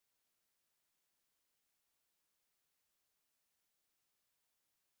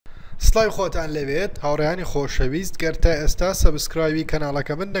سڵای خۆتان لەوێت هاوڕێیانی خۆشەویست گەر تا ئێستا سەبسکرایبی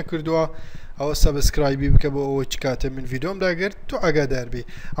کەناڵەکە من نەکردووە ئەوە سەبسکرایبی بکە بۆ ئەوە چ کاتێ من ڤیدۆم داگرت تو ئاگادار بی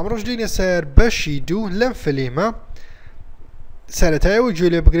ئەمڕۆژ دێنە سەر بەشی 2 لەم فلیمە سەرەتایەوە گوێ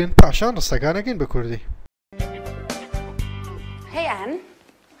لێ بگرن پاشان ڕستەکانەکەین بە کوردی. Hey Anne,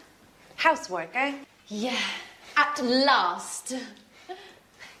 housework, eh? Yeah, at last.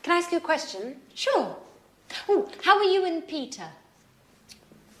 Can I ask you a question? Sure. Oh, how are you and Peter?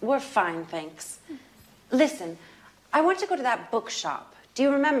 We're fine, thanks. Listen, I want to go to that bookshop. Do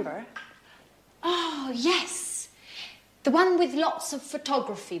you remember? Oh, yes. The one with lots of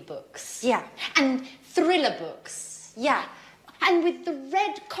photography books. Yeah. And thriller books. Yeah. And with the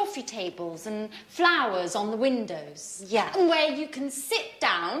red coffee tables and flowers on the windows. Yeah. And where you can sit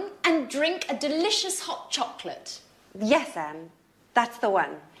down and drink a delicious hot chocolate. Yes, Anne. That's the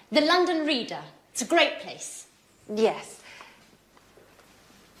one. The London Reader. It's a great place. Yes.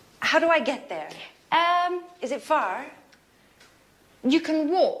 How do I get there? Is it far? You can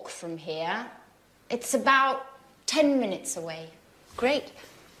walk from here. It's about 10 minutes away. Great.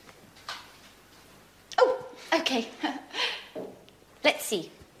 Oh, okay. Let's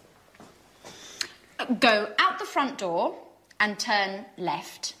see. Go out the front door and turn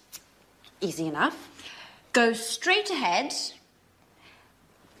left. Easy enough. Go straight ahead,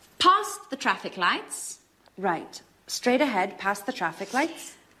 past the traffic lights. Right. Straight ahead, past the traffic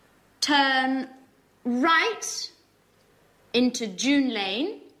lights. Turn right into June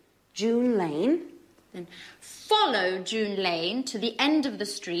Lane. June Lane. Then follow June Lane to the end of the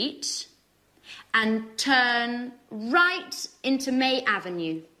street and turn right into May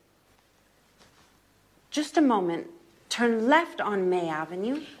Avenue. Just a moment. Turn left on May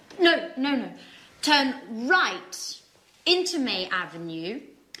Avenue. No. Turn right into May Avenue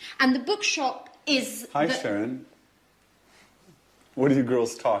and the bookshop is... Hi, Sharon. What are you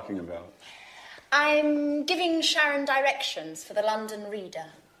girls talking about? I'm giving Sharon directions for the London Reader.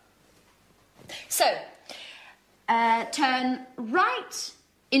 So, turn right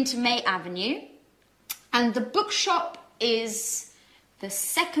into May Avenue, and the bookshop is the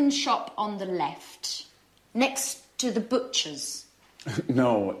second shop on the left, next to the butcher's.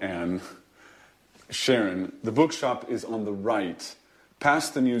 No, Anne. Sharon, the bookshop is on the right,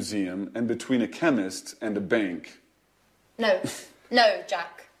 past the museum and between a chemist and a bank. No,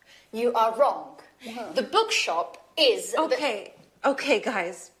 Jack. You are wrong. The bookshop is... Okay,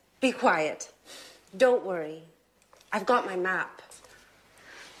 guys. Be quiet. Don't worry. I've got my map.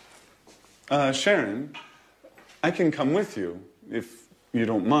 Sharon, I can come with you, if you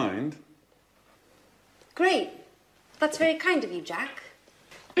don't mind. Great. That's very kind of you, Jack.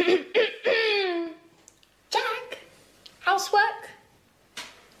 Jack, housework?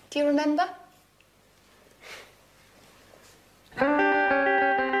 Do you remember?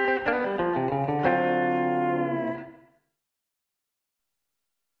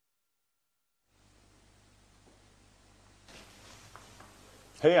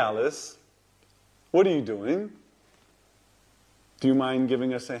 Hey, Alice. What are you doing? Do you mind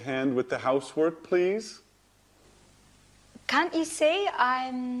giving us a hand with the housework, please? Can't you see?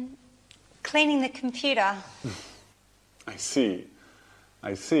 I'm cleaning the computer. I see.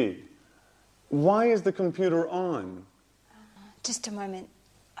 Why is the computer on? Just a moment.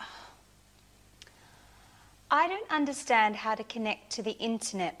 I don't understand how to connect to the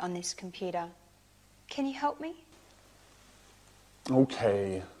internet on this computer. Can you help me?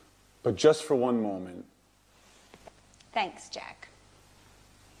 Okay, but just for one moment. Thanks, Jack.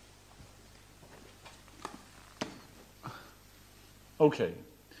 Okay,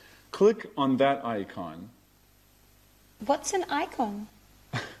 click on that icon. What's an icon?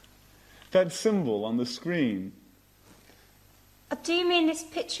 That symbol on the screen. Do you mean this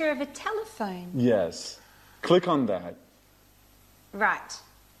picture of a telephone? Yes. Click on that. Right.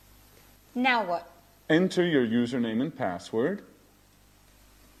 Now what? Enter your username and password.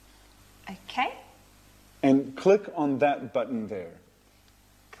 Okay. And click on that button there.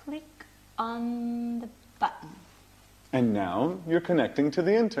 Click on the button. And now you're connecting to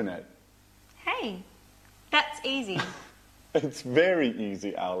the internet. Hey, that's easy. It's very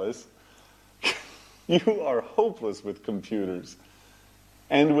easy, Alice. You are hopeless with computers.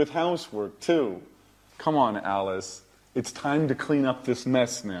 And with housework, too. Come on, Alice. It's time to clean up this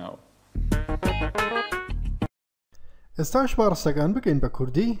mess now. ئێستاش با ڕستەکان بگەین بە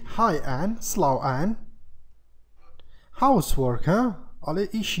کوردی. Hi Anne. سڵاو Anne. Housework ها؟ ئەڵێ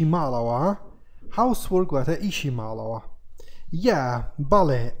ئیشی ماڵەوە. Housework واتە ئیشی ماڵەوە.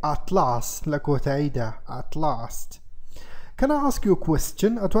 بەڵێ at last لە کۆتاییدا at last. Can I ask you a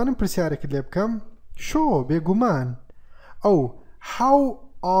question? ئەتوانم پرسیارێکت لێ بکەم؟ شۆ بێگومان. How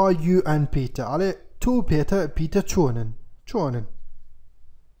are you and Peter على تو Peter چونن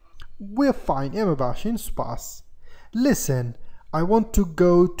we're fine ئێمە باشین سوپاس listen I want to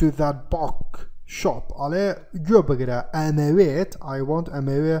go to that book shop على گوێ بگرە ئەمەوێت I want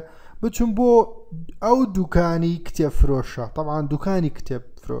ئەمەوێ بچم بۆ ئەو دوکانی کتێب فرۆشە طبعا دوکانی کتێب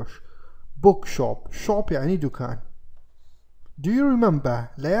فرۆش book shop يعني دوکان do you remember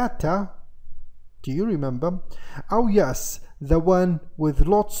لەیادتە do you remember oh yes the one with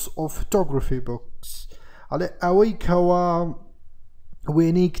lots of photography books على ئەوەی کەوا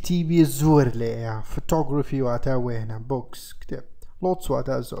وێنەی کتیبی زۆر لێیە photography واتە وێنە books کتێب lots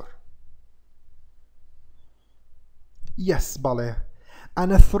واتە زۆر yes بەڵێ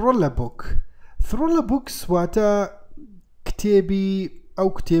and a thriller books واتە کتێبی ئەو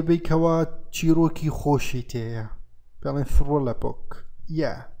کتێبی کەوا چیرۆکی خۆشی تێیە پێڵێن thriller book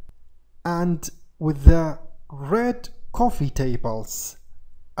yeah and with the red coffee tables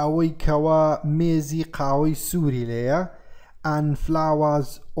ئەوەی کەوا مێزی قاوەی سووری لێیە and flowers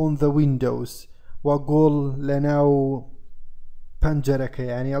on the windows و گۆڵ لەناو پەنجەرەکە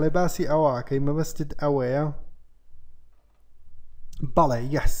یعنی ئەڵێ باسی ئەوەکەی مەبەستت ئەوەیە بەڵێ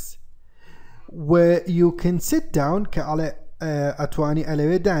yes where you can sit down کە ئەڵێ ئەتوانی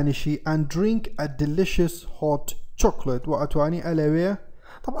ئەلەوێ دانیشی and drink a delicious hot chocolate و ئەتوانی ئەلەوێ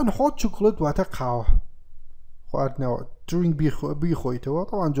طبعا hot chocolate واتە قاوە خواردنەوە drink بیخۆیتەوە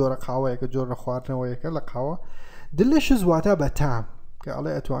طبعا جۆرە قاوەیەکە جۆرە خواردنەوەیەکە لە قاوە delicious واتە بەتام کە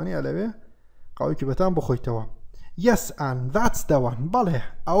ئەڵێ ئەتوانی ئەلەوێ قاوەیەکی بەتام بخۆیتەوە yes and that's the one بەڵێ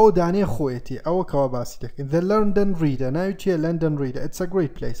ئەوە دانێ خۆیەتی ئەوە کەوا باسی دەکەین the London Reader ناوی چیە London Reader it's a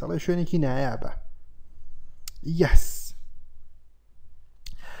great place ئەڵێ شوێنێکی نایابە yes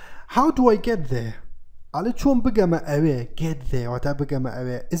how do I get there ئەڵێ چۆن بگەمە ئەوێ get there واتە بگەمە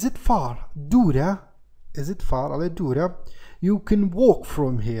ئەوێ is it far دوورە is it far ئەڵێ دوورە you can walk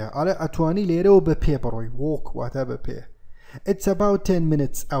from here ئەڵێ ئەتوانی لێرەوە بە پێ بڕۆی walk واتە بە پێ it's about 10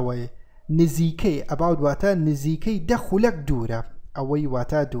 minutes away نزیکەی about واتە نزیکەی 10 خولەک دوورە ئەوەی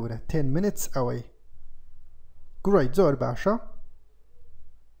واتە دوورە 10 minutes away great زۆر باشە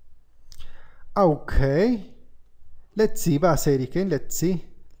okay let's see با سەیریکەین let's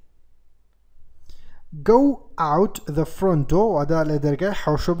see go out the front door واتە لە دەرگای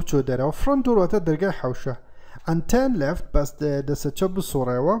حەوشە بچۆ دەرەوە front door واتە دەرگای حەوشە and turn left بەس دەسە چەپ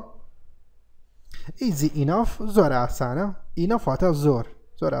بسوڕێەوە easy enough زۆر ئاسانە enough واتە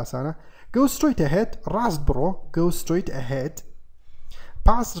زۆر ئاسانە go straight ahead ڕاست بڕۆ go straight ahead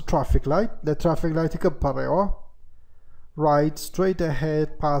pass the traffic light لە traffic lightەکە بپەڕێەوە right straight ahead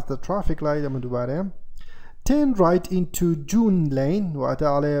pass the traffic light ئەمە دووبارەیە turn right into June lane واتە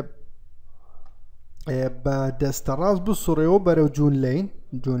ئەڵێ بە دەستە ڕاست بسوڕێەوە بەرەو June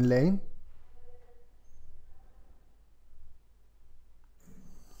lane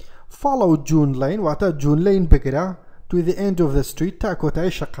follow June lane واتە June lane بگرە to the end of the street تا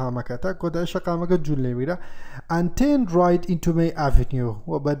کۆتایی شەقامەکە June lane بگرە and turn right into May Avenue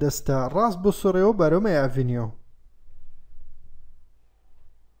و بە دەستە ڕاست بسوڕێەوە بەرەو May Avenue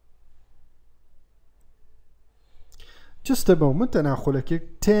just a moment تەناخۆلەکێک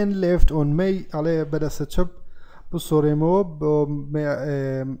turn left on May ئەڵێ بە دەستە چەپ بسوڕێمەوە بۆ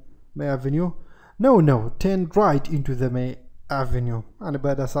May Avenue no turn right into the May Avenue ئەنە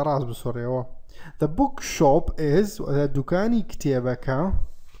بە دەستە ڕاست بسوڕێەوە the book shop is دوکانی کتێبەکە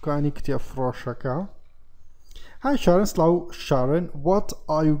دوکانی کتێب فرۆشەکە hi Sharon سلااو Sharon what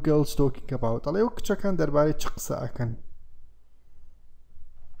are you girls talking about ئەڵێ ئەو کچەکان دەربارەی چ قسە ئەکەن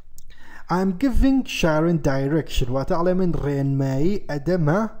I'm giving Sharon direction واتە ئەڵێ من ڕێنمایی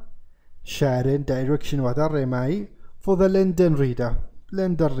ئەدەمە Sharon direction واتە ڕێمایی for the London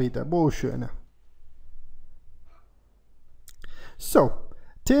Reader بۆ شوێنە so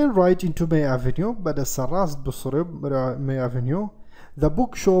turn right into May Avenue بە دەستە ڕاست بسوڕێ May Avenue the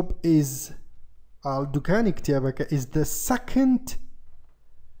book shop is دوکانی کتێبەکە is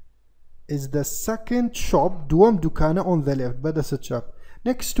the second shop دووەم دوکانە on the left بە دەستە چەپ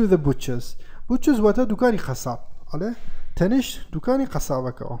next to the butchers واتە دوکانی قەساب ئەڵێ تەنیش دوکانی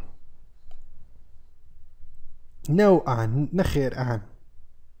قەسابەکەەوە no ئان نەخێر ئان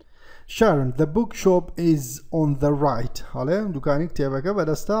Sharon the book shop is on the right ئەڵێ دوکانی کتێبەکە بە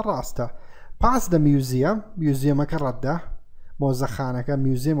دەستە ڕاستە pass the museumەکە ڕەتدە مۆزەخانەکە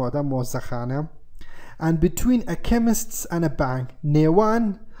museum واتە مۆزەخانە and between a chemist's and a bank نێوان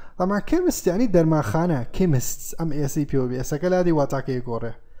ئەمە chemist یعنی دەرمانخانە chemists ئەم ئێسی پێوە ئێسەکە لادی واتاکەی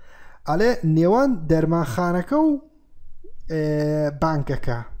گۆڕێ ئەڵێ نێوان دەرمانخانەکە و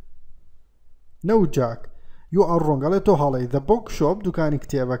بانکەکە no Jack you are wrong ئەڵێ تۆ هەڵەی the book shop دوکانی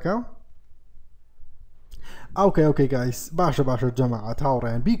کتێبەکە Okay guys باشا جماعة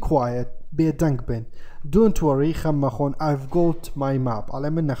هاورين be quiet بێدەنگ بن don't worry خەممەخۆن I've got my map ئەڵێ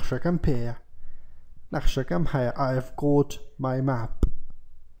من نەخشەکەم پێیە نەخشەکەم هەیە I've got my map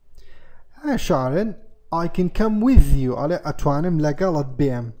شارن I can come with you ئەڵێ ئەتوانم لەگەڵت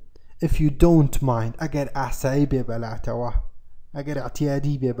بێم if you don't mind ئەگەر ئاسایی بێ بەلاتەوە ئەگەر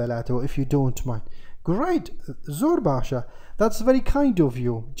ئەتیادی بێ بەلاتەوە if you don't mind great زۆر باشە that's very kind of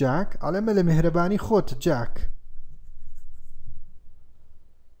you Jack ئەڵێ مە لە میهرەبانی خۆت Jack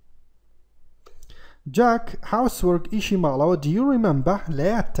Jack housework ئیشی ماڵەوە do you remember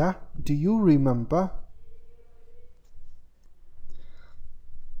لەیادتە do you remember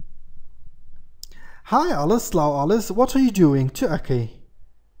Hi Alice سلااو Alice what are you doing چ ئەکەی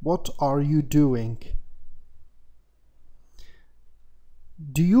what are you doing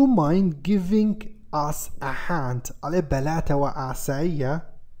Do you mind giving us a hand ئەڵێ بەلاتەوە ئاساییە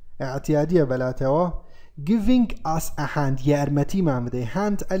ئاعتیادیە بەلاتەوە giving us a hand یارمەتیمان بدەی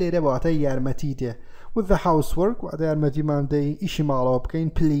hand ئەلێرە بەواتە یارمەتی دێ with the housework واتە یارمەتیمان بدەی ئیشی ماڵەوە بکەین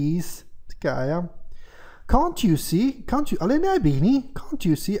please تکایە can't you see ئەڵێ نابینی can't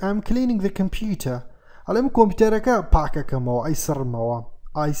you see I'm cleaning the computer ئەڵێ من کۆمپیوتەرەکە پاکەکەمەوە ئەی سڕمەوە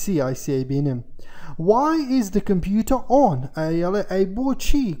I see بینم Why is the computer on ئەی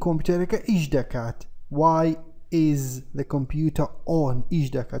بۆچی کۆمپیوتەرەکە ئیش دەکات Why is the computer on ئیش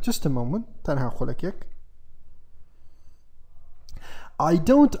دەکات just a moment تەنها خولەکێک I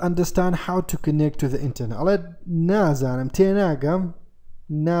don't understand how to connect to the internet ئەڵێ نازانم تێناگەم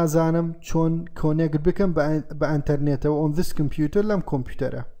نازانم چۆن کۆنێکت بکەم بە ئینتەرنێتەوە on this computer لەم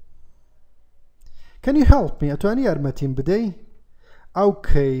کۆمپیوتەرە Can you help me ئەتوانی یارمەتیم بدەی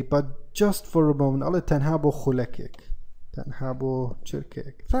Okay but just for a moment ئەڵێ تەنها بۆ خولەکێک تەنها بۆ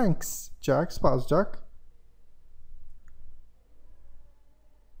چرکێک Thanks Jack سپاس Jack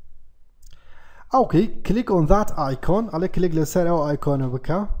Okay click on that icon ئەڵێ کلیک لەسەر ئەو ئایکۆنە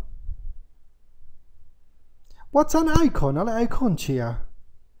بکە What's an icon ئەڵێ ئایکۆن چییە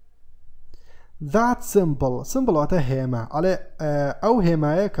That symbol واتە هێمە ئەڵێ ئەو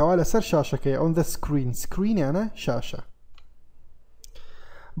هێمایە کەوا لەسەر شاشەکەی on the screen یانە شاشە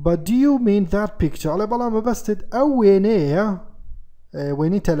But do you mean that picture ئەڵێ بەڵام مەبەستت ئەو وێنەیە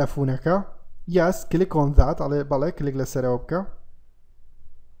وێنەی تەلەفونەکە Yes click on that ئەڵێ بەڵێ کلیک لەسەرەوە بکە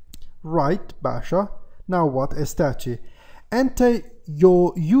Right باشە Now what ئێستا چی Enter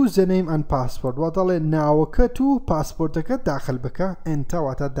your username and password واتەڵێ ناوەکەت و پاسپۆرتەکەت داخل بکە Enter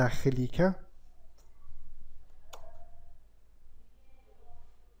واتە داخلیکە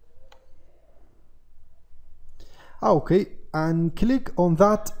Okay and click on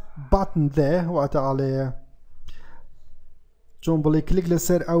that button there واتە ئەڵێ چۆن بڵێ کلیک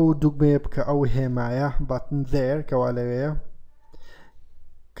لەسەر ئەو دوگمەیە بکە ئەو هێمایە button there کەوا لەوەیە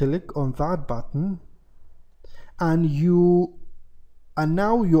click on that button and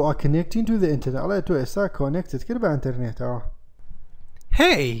now you are connecting to the internet ئەڵێ تۆ ئێستا connected کرد بە ئینتەرنێتەوە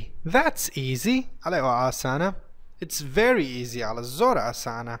Hey that's easy ئەڵێ ئەوە ئاسانە It's very easy ئەڵێ زۆر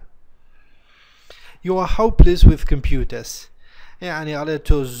ئاسانە You are hopeless with computers يعني على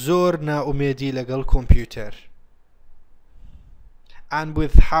تو زور ناوميدي لقل كمبيوتر and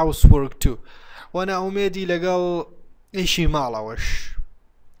with housework too وانا اوميدي لقل اشي مالوش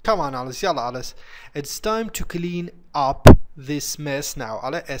Come on Alice يلا Alice It's time to clean up this mess now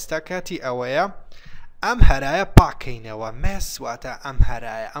على استاكاتي اويا ام هرايا باكينوا mess واتا ام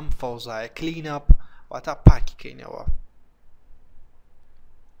هرايا ام فوزايا clean up واتا باكي كينوا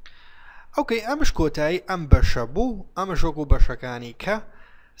اوكي امش كوتاي ام بشبو امش وكو بشكاني كا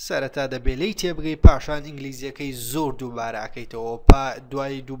سرتا دەبێ تێبگەی پاشان ئینگلیزیەکەی زۆر دووبارەکەیتەوە پا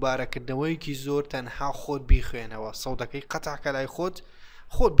دوای دووبارەکردنەوەیکی زۆر تەنها خۆت بیخوێنەوە سەودەکەی قەتعکە لای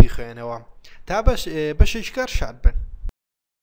خۆت بیخوێنەوە تا بەشێکی کار شاد بن